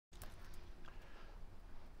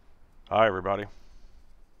Hi, everybody.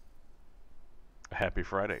 Happy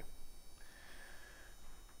Friday.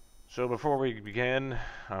 So, before we begin,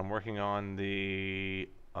 I'm working on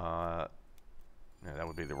that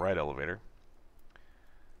would be the right elevator.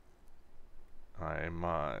 I'm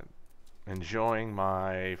enjoying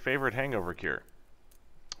my favorite hangover cure,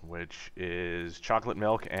 which is chocolate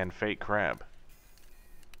milk and fake crab.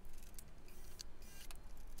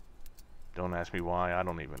 Don't ask me why, I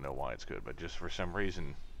don't even know why it's good, but just for some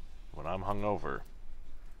reason, when I'm hungover,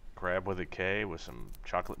 crab with a K with some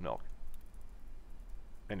chocolate milk.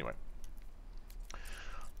 Anyway,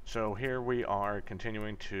 so here we are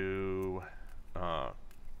continuing to uh,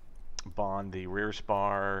 bond the rear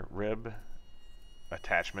spar rib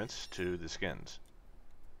attachments to the skins.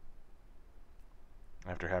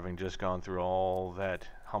 After having just gone through all that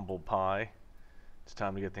humble pie, it's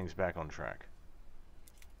time to get things back on track.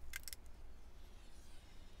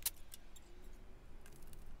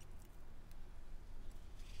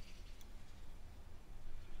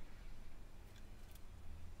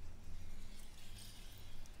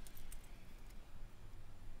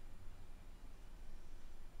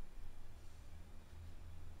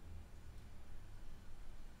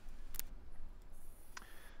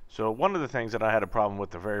 So one of the things that I had a problem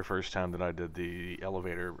with the very first time that I did the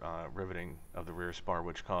elevator riveting of the rear spar,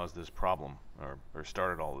 which caused this problem, or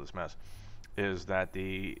started all of this mess, is that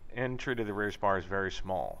the entry to the rear spar is very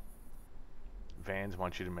small. Vans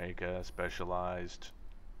want you to make a specialized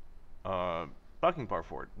uh, bucking bar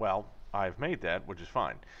for it. Well, I've made that, which is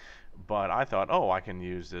fine. But I thought, oh, I can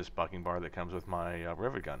use this bucking bar that comes with my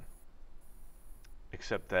rivet gun.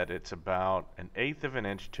 Except that it's about 1/8 of an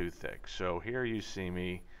inch too thick. So here you see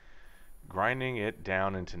me grinding it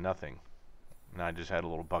down into nothing. And I just had a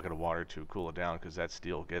little bucket of water to cool it down because that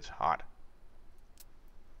steel gets hot.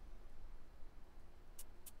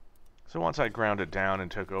 So once I ground it down and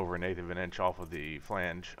took over 1/8 of an inch off of the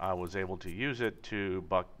flange, I was able to use it to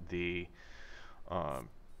buck the uh,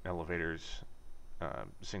 elevator's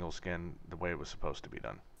single skin the way it was supposed to be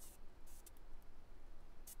done.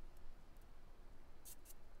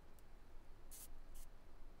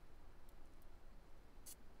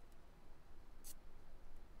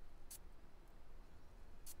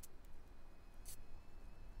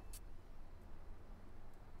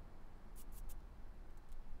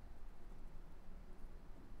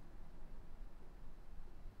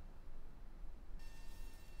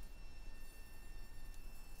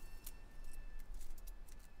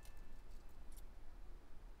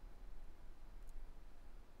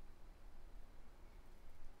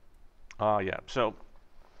 Yeah, so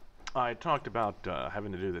I talked about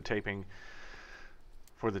having to do the taping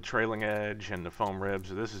for the trailing edge and the foam ribs.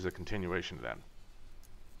 This is a continuation of that.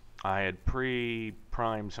 I had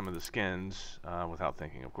pre-primed some of the skins without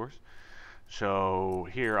thinking, of course. So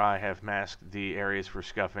here I have masked the areas for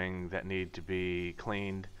scuffing that need to be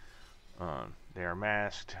cleaned. They are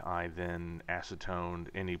masked. I then acetoned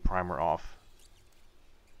any primer off.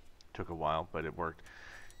 Took a while, but it worked.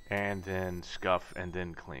 And then scuff and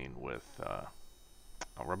then clean with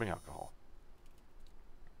rubbing alcohol.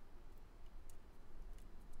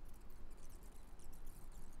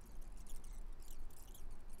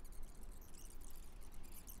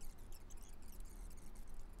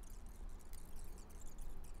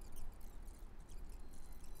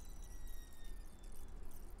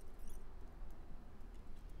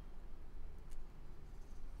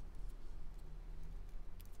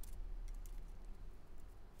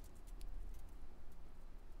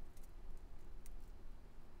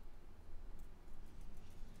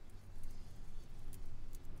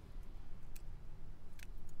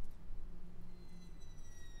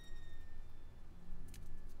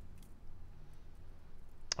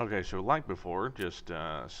 Okay, so like before, just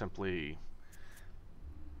simply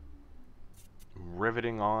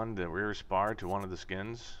riveting on the rear spar to one of the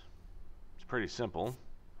skins. It's pretty simple.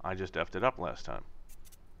 I just effed it up last time.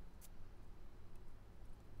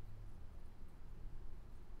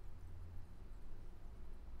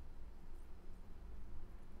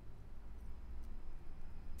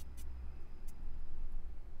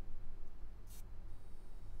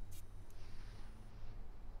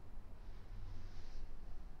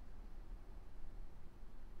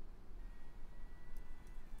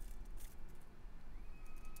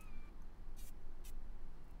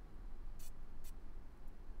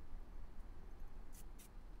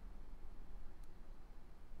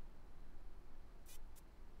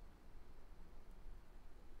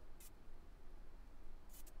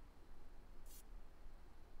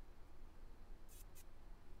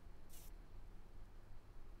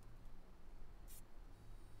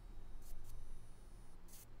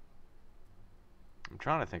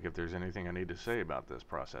 trying to think if there's anything I need to say about this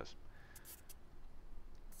process.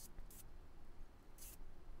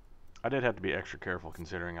 I did have to be extra careful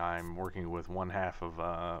considering I'm working with one half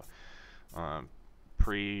of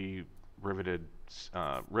pre-riveted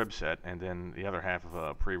rib set and then the other half of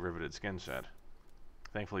a pre-riveted skin set.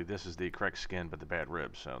 Thankfully this is the correct skin but the bad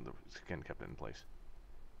ribs, so the skin kept it in place.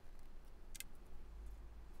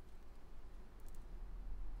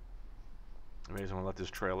 Amazing. We'll let this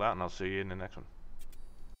trail out and I'll see you in the next one.